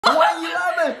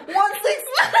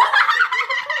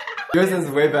Yours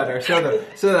is way better. Show them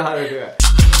how to do it.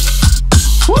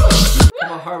 Woo!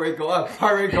 Come on, heart rate go up.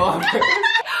 Heart rate go up. I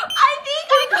think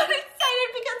I got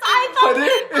excited because I thought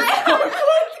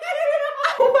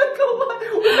Oh my god,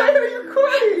 why are you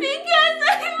crying? Because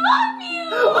I love you.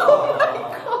 Oh my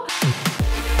god.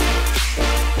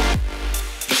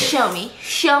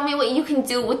 Show me what you can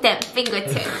do with them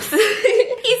fingertips.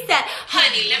 He said,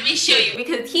 honey, let me show you.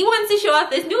 Because he wants to show off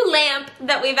this new lamp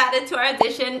that we've added to our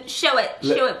addition. Show it,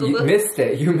 boo-boo.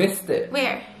 You missed it.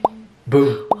 Where?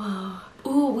 Boo. Whoa.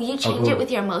 Ooh, will you change it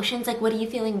with your emotions? Like, what are you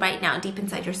feeling right now, deep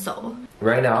inside your soul?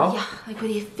 Right now? Yeah, like what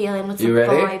are you feeling? What's you the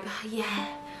ready? vibe? Yeah.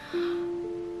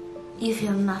 You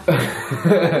feel nothing.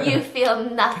 You feel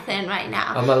nothing right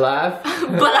now. I'm alive.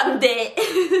 But I'm dead.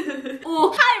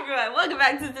 Ooh, hi everyone, welcome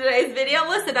back to today's video.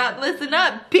 Listen up,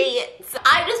 bitch.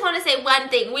 I just want to say one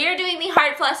thing. We are doing the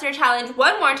heart fluster challenge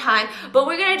one more time, but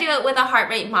we're gonna do it with a heart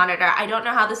rate monitor. I don't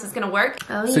know how this is gonna work.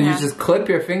 Oh, so you just clip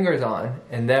your fingers on,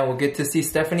 and then we'll get to see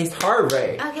Stephanie's heart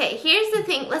rate. Okay, here's the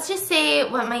thing. Let's just say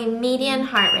what my median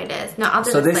heart rate is. No, I'll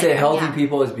do so this they say later. healthy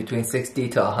people is between 60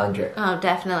 to 100. Oh,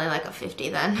 definitely like a 50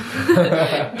 then.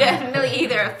 Definitely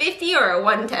either a 50 or a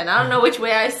 110. I don't know which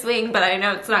way I swing, but I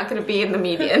know it's not gonna be in the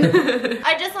median.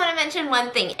 I just want to mention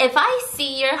one thing. If I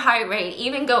see your heart rate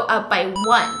even go up by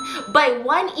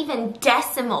one even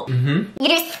decimal, you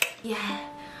just, yeah.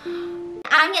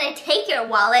 I'm gonna take your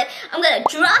wallet, I'm gonna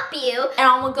drop you, and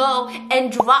I'm gonna go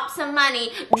and drop some money,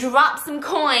 drop some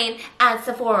coin at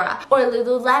Sephora, or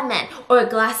Lululemon, or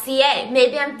Glacier.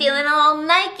 Maybe I'm feeling a little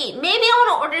Nike. Maybe I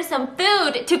wanna order some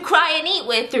food to cry and eat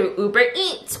with through Uber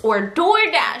Eats or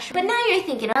DoorDash. But now you're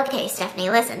thinking, okay, Stephanie,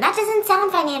 listen, that doesn't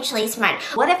sound financially smart.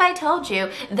 What if I told you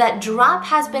that Drop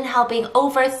has been helping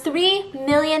over 3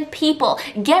 million people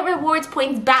get rewards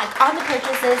points back on the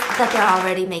purchases that they're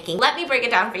already making? Let me break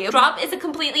it down for you. Drop is a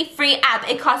completely free app.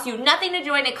 It costs you nothing to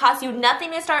join. It costs you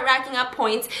nothing to start racking up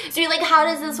points. So you're like, how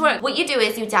does this work? What you do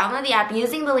is you download the app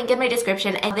using the link in my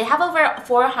description, and they have over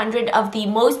 400 of the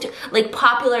most like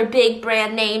popular big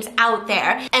brand names out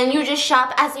there, and you just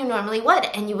shop as you normally would,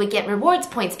 and you would get rewards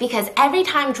points because every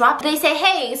time Drop, they say,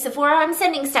 hey, Sephora, I'm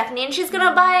sending Stephanie, and she's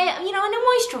gonna buy, you know, a new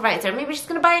moisturizer. Maybe she's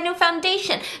gonna buy a new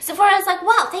foundation. Sephora's like,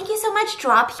 wow, thank you so much,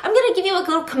 Drop. I'm gonna give you a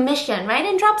little commission, right?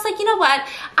 And Drop's like, you know what?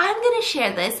 I'm gonna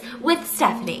share this with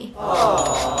Stephanie.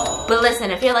 Aww. But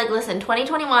listen, if you're like, listen,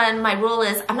 2021, my rule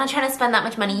is I'm not trying to spend that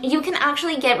much money. You can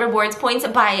actually get rewards points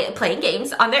by playing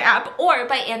games on their app or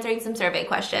by answering some survey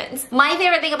questions. My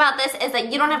favorite thing about this is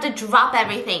that you don't have to drop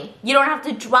everything. You don't have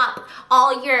to drop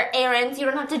all your errands. You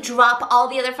don't have to drop all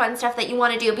the other fun stuff that you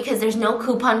want to do because there's no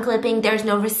coupon clipping, there's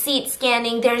no receipt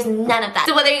scanning, there's none of that.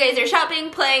 So whether you guys are shopping,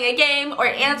 playing a game, or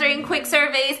answering quick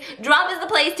surveys, Drop is the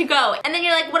place to go. And then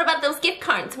you're like, what about those gift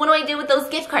cards? What do I do with those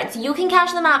gift cards? You can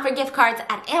cash them out for gift cards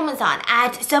at Amazon,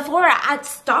 at Sephora, at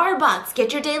Starbucks.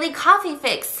 Get your daily coffee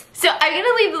fix. So I'm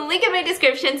gonna leave the link in my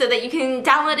description so that you can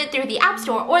download it through the App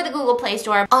Store or the Google Play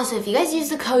Store. Also, if you guys use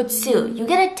the code SUE, you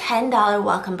get a $10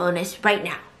 welcome bonus right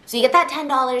now. So you get that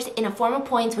 $10 in a form of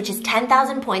points, which is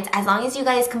 10,000 points, as long as you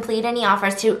guys complete any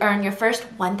offers to earn your first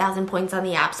 1,000 points on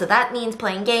the app. So that means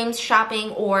playing games,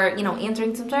 shopping, or, you know,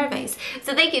 answering some surveys.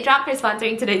 So thank you, Drop, for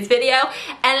sponsoring today's video.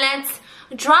 And let's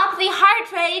drop the heart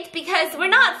rate because we're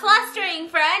not flustering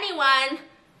for anyone.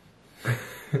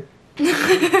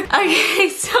 Okay,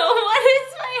 so what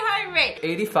is my heart rate?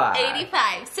 85.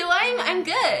 85. So I'm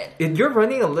good. You're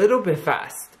running a little bit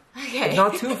fast. Okay.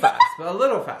 Not too fast, but a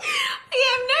little fast.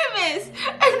 I'm nervous.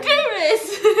 I'm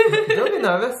nervous. Don't be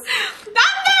nervous.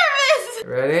 I'm nervous.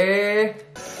 Ready?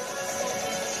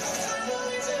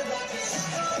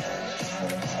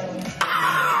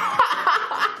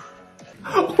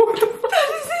 That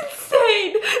is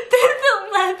insane. The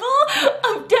level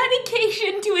of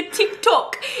dedication to a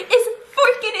TikTok is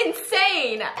freaking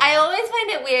insane. I always find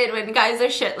it weird when guys are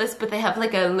shirtless but they have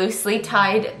like a loosely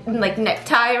tied like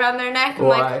necktie around their neck. I'm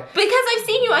Why? like, because I've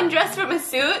seen you undress from a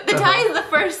suit. The tie is the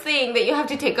first thing that you have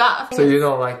to take off. So you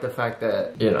don't like the fact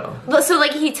that, you know. So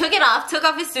like he took off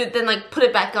his suit, then like put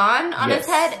it back on his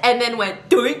head, and then went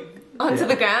doink onto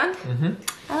the ground.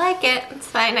 I like it. It's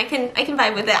fine. I can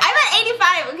vibe with it. I'm at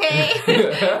 85, okay?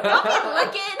 Don't be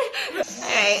looking.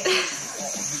 Alright.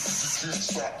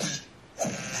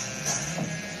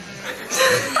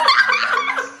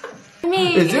 I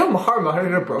mean, is your heart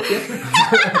monitor broken?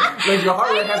 Like your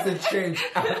heart rate hasn't changed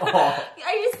at all.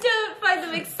 I just don't find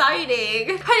them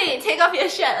exciting. Honey, take off your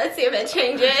shirt. Let's see if it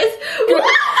changes.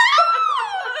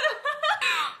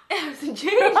 It hasn't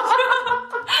changed.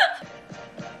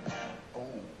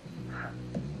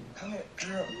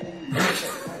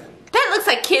 That looks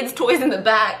like kids these toys in the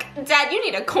back. Dad, you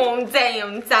need to calm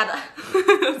down, Dad.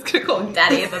 I was gonna call him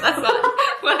Daddy, but that's not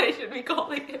what I should be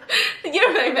calling him. You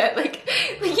know what I meant? Like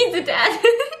he's a dad.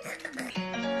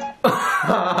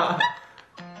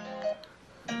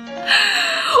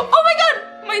 Oh my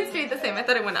god! Mine stayed the same. I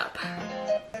thought it went up.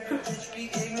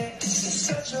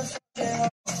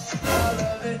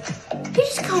 He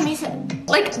just called me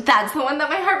like that's the one that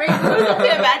my heart rate goes up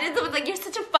to. Imagine someone's like, you're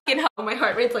such a fucking hoe. My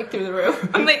heart rate's like through the roof.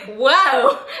 I'm like,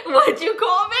 wow, what'd you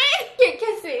call me? Can't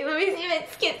kiss me. Let me see if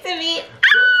it's kissing me.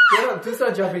 Get up, do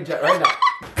some jumping jack right now.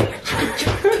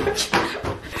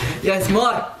 Yes,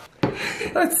 more.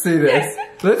 Let's see this.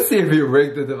 Let's see if you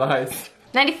rigged the device.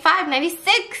 95,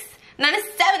 96,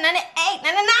 97, 98,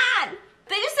 99.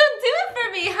 They just don't do it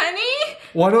for me, honey.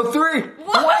 103,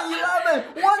 What?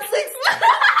 111, 116.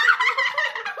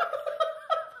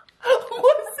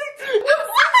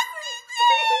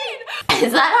 116.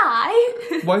 Is that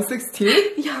high?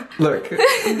 116? Yeah. Look,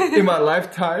 in my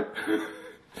lifetime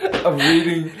of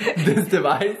reading this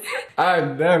device,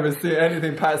 I've never seen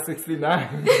anything past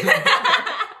 69.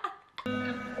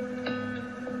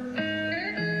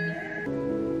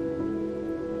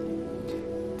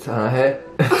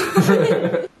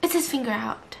 It's his finger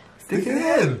out. Stick it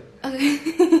in. Okay.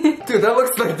 Dude, that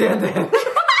looks like Dan Dan. It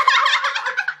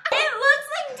looks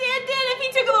like Dan Dan if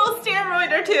he took a little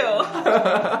steroid or two.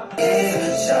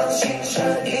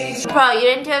 Bro, you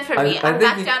didn't do it for me. I'm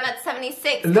back down at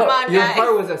 76. No, Come on, your guys.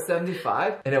 heart was at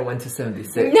 75 and it went to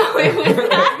 76. No, it was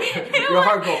not. Your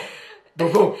heart go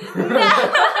boom boom.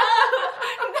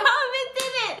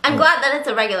 I'm glad that it's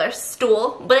a regular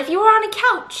stool, but if you were on a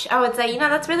couch, I would say, you know,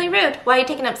 that's really rude. Why are you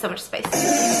taking up so much space?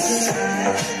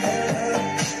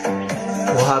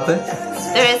 What happened?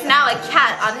 There is now a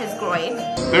cat on his groin.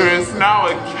 There is now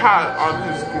a cat on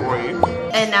his groin.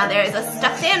 And now there is a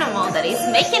stuffed animal that he's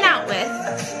making out with.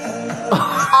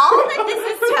 All that this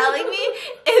is telling me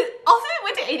is, also it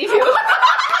went to 82. No.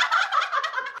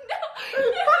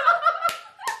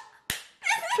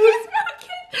 It's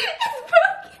broken. It's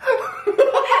broken.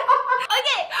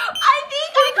 Okay, I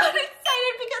think I got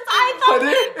excited because I thought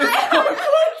I had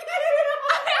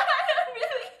a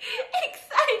really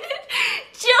excited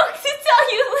joke to tell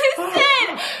you. Listen.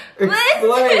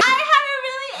 Explain. I had a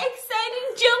really exciting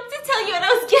joke to tell you and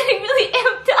I was getting really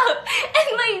amped up. And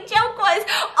my joke was,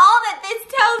 all that this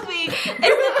tells me is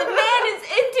that the man is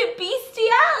into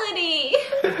bestiality.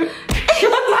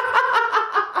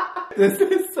 This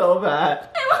is so bad.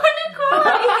 I want to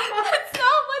cry. That's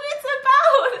not what it's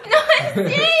about. No, I'm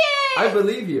serious. I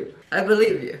believe you. I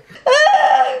believe you.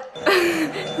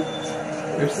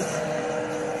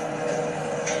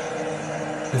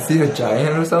 Is he a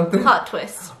giant or something? Plot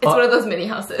twist. It's one of those mini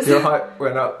houses. Your heart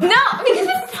went up. No, because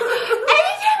anytime I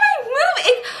move,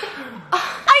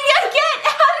 I get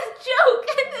out of joke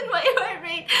and then my heart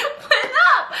rate went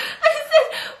up. I said,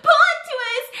 plot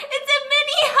twist, it's a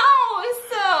mini house.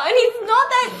 And he's not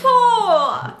that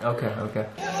tall. Okay, okay.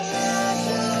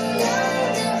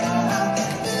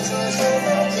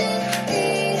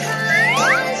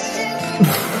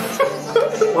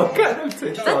 What kind of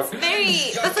TikTok?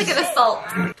 That's like an assault.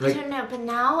 I don't know, but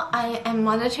now I am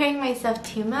monitoring myself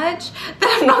too much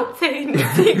that I'm not saying the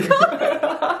sequel.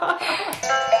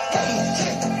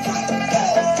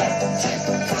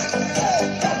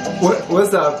 What's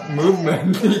that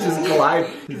movement? He just glide.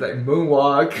 He's like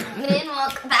moonwalk.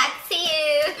 Moonwalk back to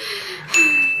you.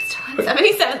 It's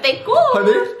 177, thank you.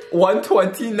 Honey,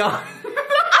 129.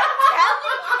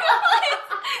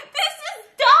 This is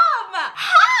dumb.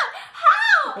 How?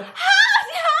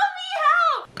 Help me,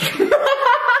 help.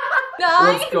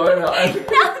 What's going on?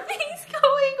 Nothing's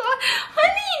going on.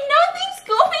 Honey, nothing's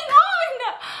going on.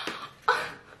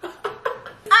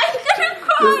 I'm gonna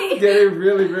cry. This is getting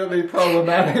really, really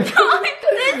problematic. This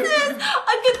is a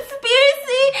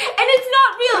conspiracy and it's not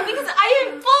real because I am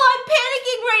full on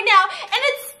panicking right now and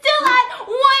it's still at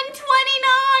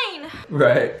 129.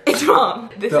 Right. It's wrong.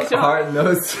 This The is wrong. heart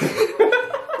knows.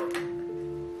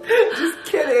 Just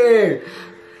kidding.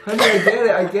 Honey,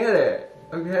 I get it.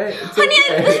 Okay? It's Honey,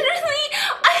 okay.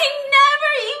 I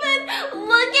never even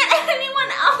look at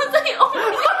anyone else. I only...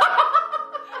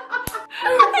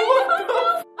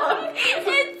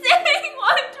 It's saying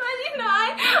 129. I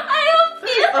don't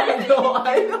feel it. I know.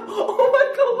 Oh my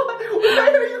god, why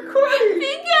are you crying?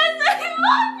 Because I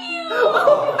love you.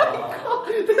 Oh my god,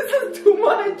 this is too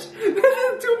much. This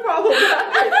is too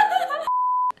problematic.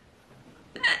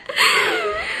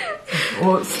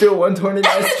 Well, it's still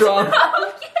 129 strong.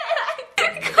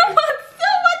 Okay. Come on,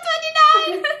 still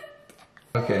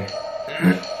 129. Okay.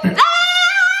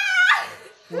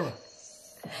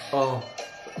 Oh.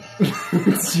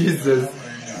 Jesus.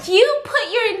 You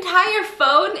put your entire entire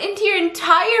phone into your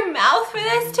entire mouth for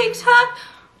this TikTok?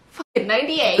 Fucking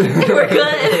 98. We're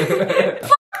good.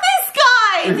 Fuck this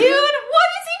guy, dude. What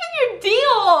is even your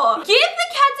deal? Give the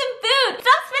cat some food.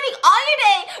 Stop spending all your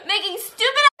day making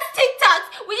stupid ass TikToks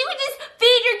when you can just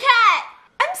feed your cat.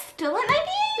 I'm still at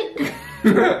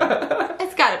 98.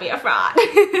 It's gotta be a fraud.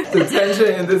 The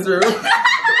tension in this room.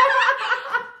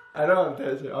 I don't have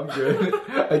tension, I'm good.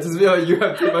 I just feel like you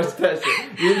have too much tension.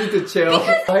 You need to chill.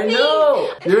 I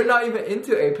know! You're not even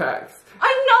into Apex.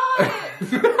 I'm not!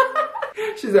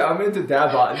 She said, I'm into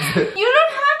dad bods. You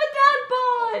don't have a dad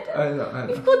bod! I know.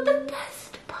 You've got the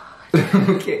best bod.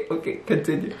 Okay,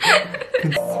 continue. So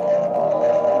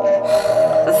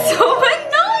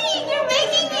annoying! You're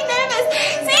making me nervous.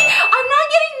 See, I'm not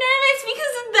getting nervous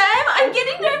because of them. I'm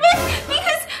getting nervous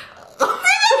because...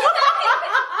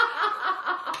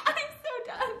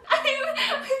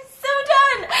 I'm so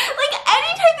done. Like,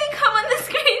 anytime they come on the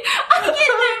screen, I get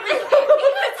nervous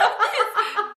because of this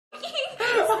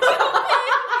stupid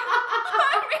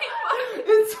heart rate monitor.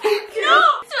 It's okay. No!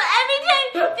 So every time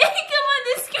they come on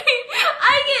the screen,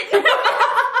 I get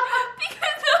nervous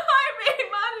because the heart rate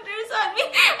monitor's on me.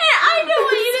 And I don't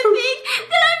want you to think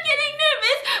that I'm getting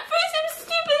nervous for some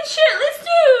stupid shirtless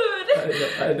dude.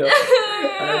 I know.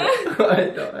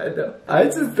 I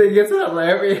just think it's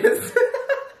hilarious.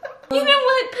 You know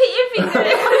what? Put your finger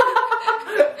in.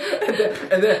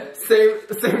 and then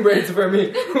same rates for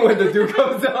me when the dude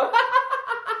comes out.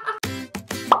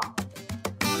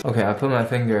 Okay, I put my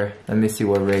finger. Let me see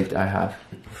what rate I have.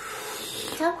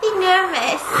 Don't be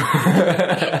nervous.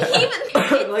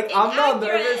 Even like, I'm not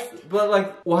nervous, but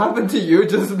like, what happened to you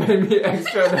just made me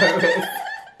extra nervous.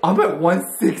 I'm at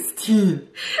 116.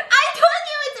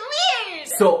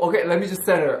 So, okay, let me just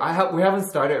set it. We haven't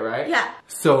started, right? Yeah.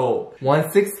 So,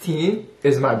 116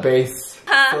 is my base.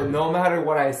 So, no matter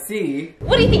what I see...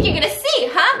 What do you think you're gonna see,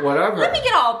 huh? Whatever. Let me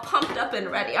get all pumped up and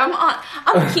ready. I'm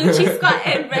kimchi squat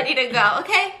and ready to go,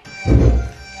 okay?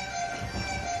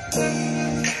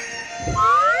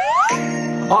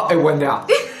 Oh, it went down.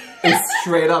 It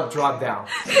straight up dropped down.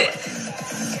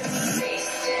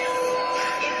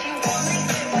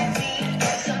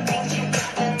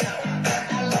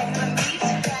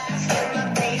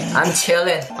 I'm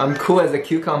chilling. I'm cool as a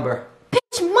cucumber.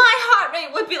 Bitch, my heart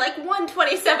rate would be like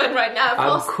 127 right now.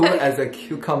 I'm cool as a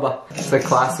cucumber. It's a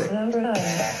classic.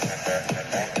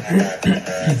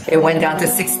 It went down to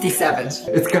 67.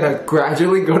 It's gonna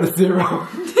gradually go to 0.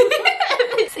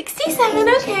 67,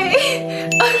 okay.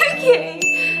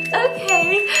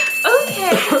 Okay.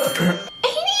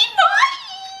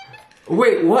 89!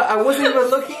 Wait, what? I wasn't even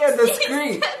looking at the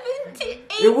screen.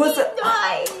 It wasn't.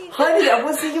 Honey, I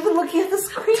wasn't even looking at the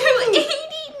screen. 89.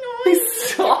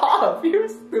 Stop! You're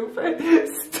stupid.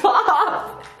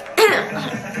 Stop!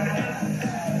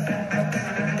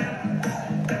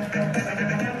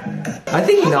 I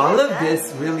think none of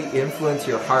this really influenced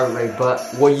your heart rate, but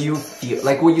what you feel,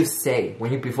 like what you say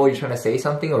before you're trying to say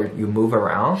something or you move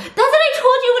around. That's what I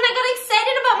told you when I got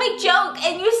excited about my joke,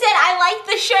 and you said I like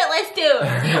the shirtless dude.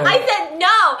 I said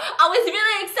no. I was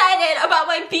really excited about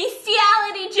my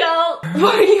bestiality joke.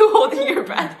 Why are you holding your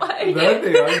breath? He's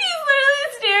literally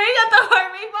staring at the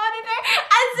heart rate monitor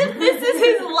as if this is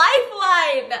his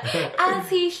lifeline, as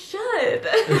he should.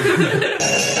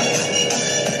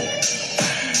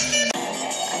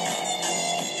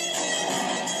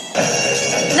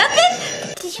 Nothing?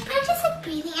 Did you practice a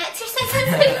breathing exercise?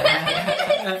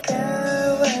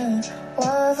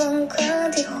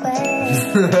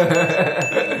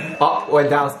 Oh, went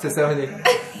down to 70.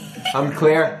 I'm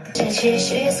clear. There's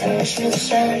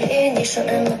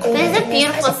a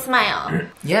beautiful smile.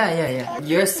 Yeah.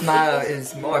 Your smile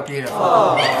is more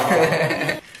beautiful.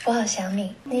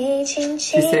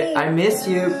 She said, I miss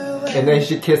you. And then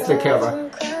she kissed the camera.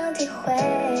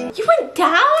 You went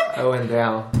down? I went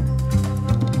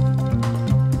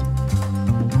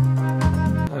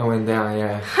down.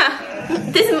 Yeah.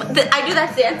 I do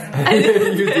that dance.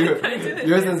 You do.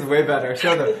 Yours is way better.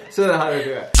 Show them how to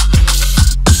do it.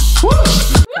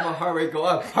 Come on, heart rate go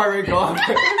up.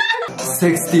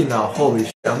 60 now. Holy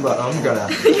shit. I'm gonna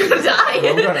You're gonna die.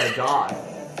 I'm gonna die.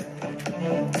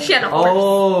 She had a horse.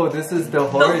 Oh, this is the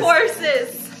horse. The horses.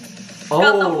 Oh.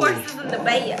 Got the horses in the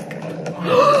back.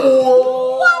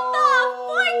 Whoa. What the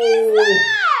fuck is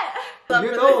that?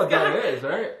 You know what that is,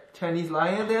 right? Chinese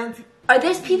lion dance? Are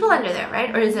there people under there, right?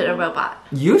 Or is it a robot?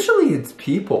 Usually it's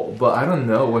people, but I don't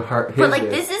know what his But like, is.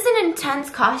 this is an intense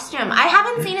costume. I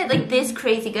haven't seen it like this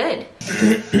crazy good.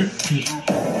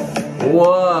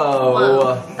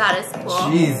 Whoa. That is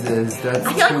cool. Jesus, that's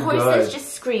I feel like too horses good.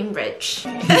 just scream rich.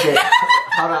 Okay,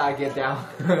 how do I get down?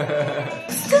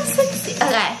 Still 60.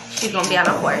 Okay, she's gonna be on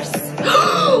a horse.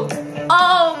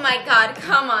 Oh my god,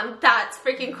 come on, that's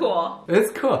freaking cool. It's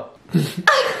cool.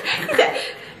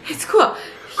 It's cool.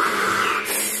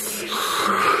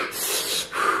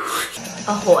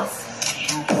 A horse.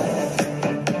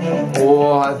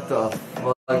 What the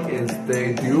fuck is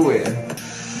they doing?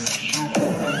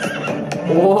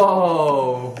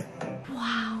 Whoa.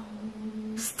 Wow.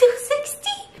 Still 60?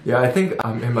 Yeah, I think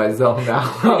I'm in my zone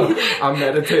now. I'm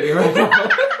meditating right now.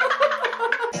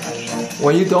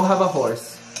 When you don't have a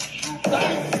horse.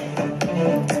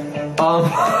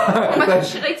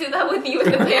 Should I do that with you with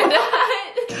the panda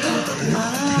hat?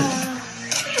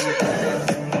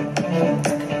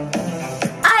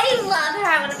 I love her.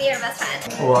 I want to be her best friend.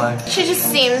 Why? She just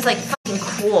seems like fucking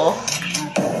cool.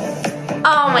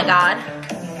 Oh my god.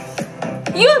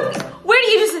 Where do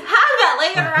you just have that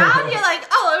laying around? You're like,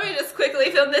 oh, let me just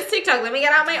quickly film this TikTok. Let me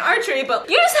get out my archery book.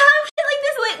 You just have shit like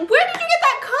this. Like, where did you get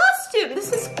that costume?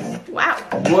 This is, wow.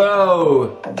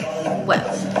 Whoa. Well,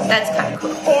 that's kind of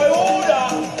cool. By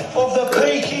order of the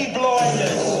Peaky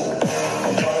Blinders.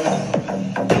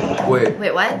 Wait.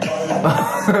 Wait, what?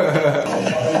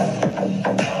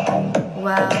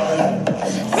 Wow.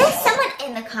 There's someone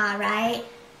in the car, right?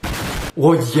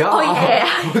 Well, yeah. Oh,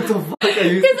 yeah. What the fuck are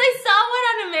you? Because I saw one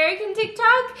on American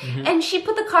TikTok, and she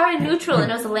put the car in neutral, and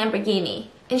it was a Lamborghini.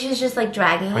 And she was just like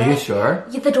dragging it. Are you sure?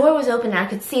 Yeah, the door was open, and I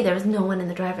could see there was no one in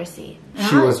the driver's seat.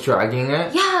 She was dragging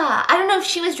it? Yeah, I don't know if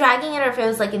she was dragging it or if it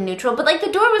was like in neutral, but like the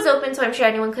door was open, so I'm sure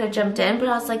anyone could have jumped in, but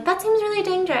I was like, that seems really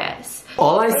dangerous.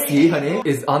 All I see, honey,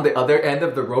 is on the other end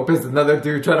of the rope is another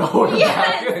dude trying to hold it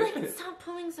back. Yes, like, stop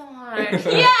pulling so hard.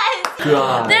 Yes!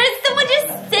 God. There's someone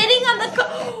just sitting on the car.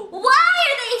 Why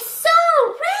are they so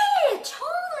rich?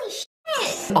 Holy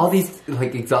shit! All these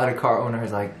like exotic car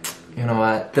owners like, you know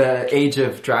what? The age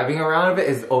of driving around of it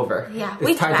is over. Yeah,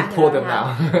 it's time to pull them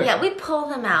out. Yeah, we pull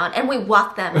them out and we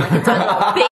walk them like it's our little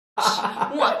bitch.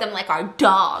 Walk them like our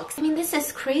dogs. I mean, this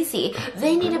is crazy.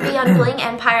 They need to be on Bling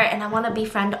Empire and I want to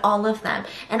befriend all of them.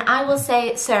 And I will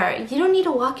say, sir, you don't need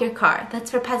to walk your car.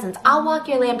 That's for peasants. I'll walk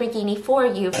your Lamborghini for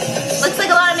you. Looks like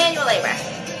a lot of manual labor.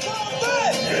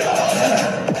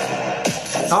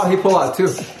 Oh, he pulled out 2.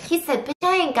 He said, bitch,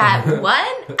 I ain't got 1.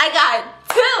 I got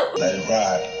 2. Let it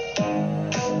ride.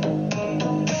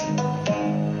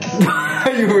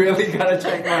 You really gotta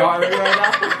check my heart rate right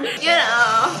now? You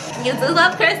know, you do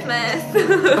love Christmas.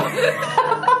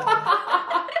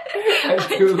 I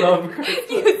do love Christmas.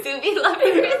 You do be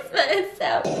loving Christmas,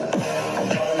 so.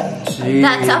 Jeez.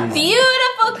 That's a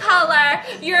beautiful color.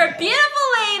 You're a beautiful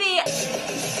lady.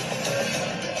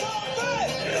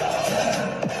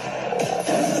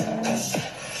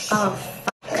 Oh,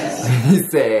 You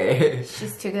say.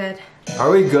 she's too good.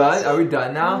 Are we good? Are we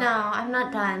done now? No, I'm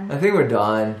not done. I think we're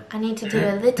done. I need to do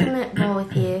a little bit more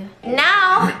with you.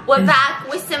 Now, we're back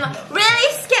with some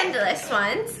really scandalous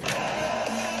ones.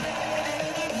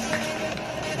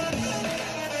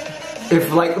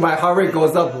 If like my heart rate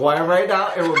goes up 1 right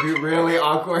now, it will be really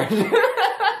awkward. Really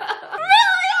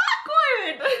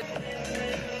awkward!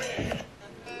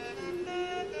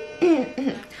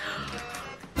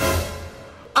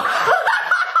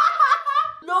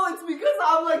 No, it's because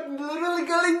I'm like literally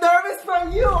getting nervous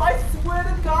from you. I swear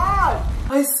to God.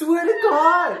 I swear to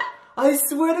God. I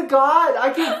swear to God.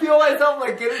 I can feel myself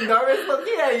like getting nervous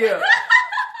looking at you.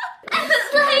 I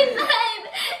was like that.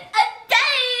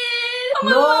 I'm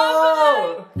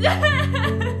No.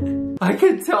 I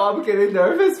can tell I'm getting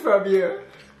nervous from you.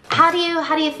 How do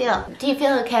you feel? Do you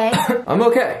feel okay? I'm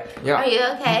okay. Yeah. Are you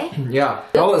okay? Yeah.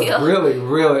 That was really,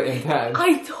 really intense.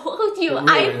 I told you.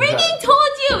 Really I freaking intense.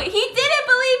 told you. He didn't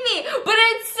believe me, but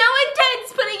it's so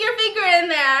intense putting your finger in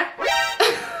there.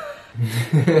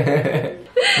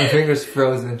 My finger's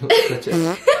frozen. Touch it.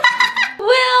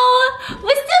 Well,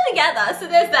 we're still together, so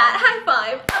there's that. High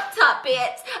five. Up top,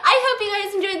 bitch. I hope you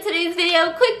guys enjoyed today's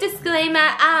video. Quick disclaimer,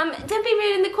 don't be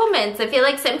rude in the comments. I feel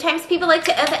like sometimes people like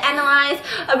to overanalyze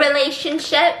a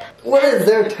relationship. What is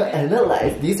there to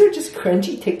analyze? These are just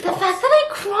crunchy TikToks. The fact that I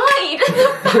cried.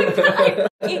 The fact that I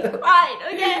fucking cried,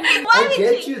 okay? Why I would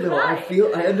get you though. cry?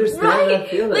 I understand Right? that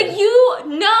feeling. Like you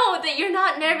know that you're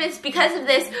not nervous because of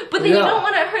this, but then you don't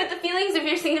want to hurt the feelings of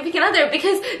your significant other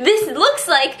because this looks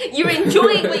like you're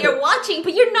enjoying what you're watching,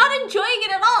 but you're not enjoying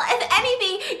it at all. If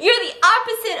anything, you're the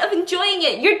opposite of enjoying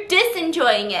it. You're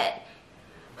disenjoying it.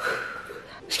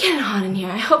 It's getting hot in here.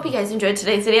 I hope you guys enjoyed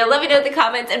today's video. Let me know in the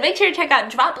comments and make sure to check out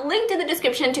drop link in the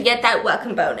description to get that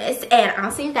welcome bonus. And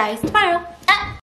I'll see you guys tomorrow.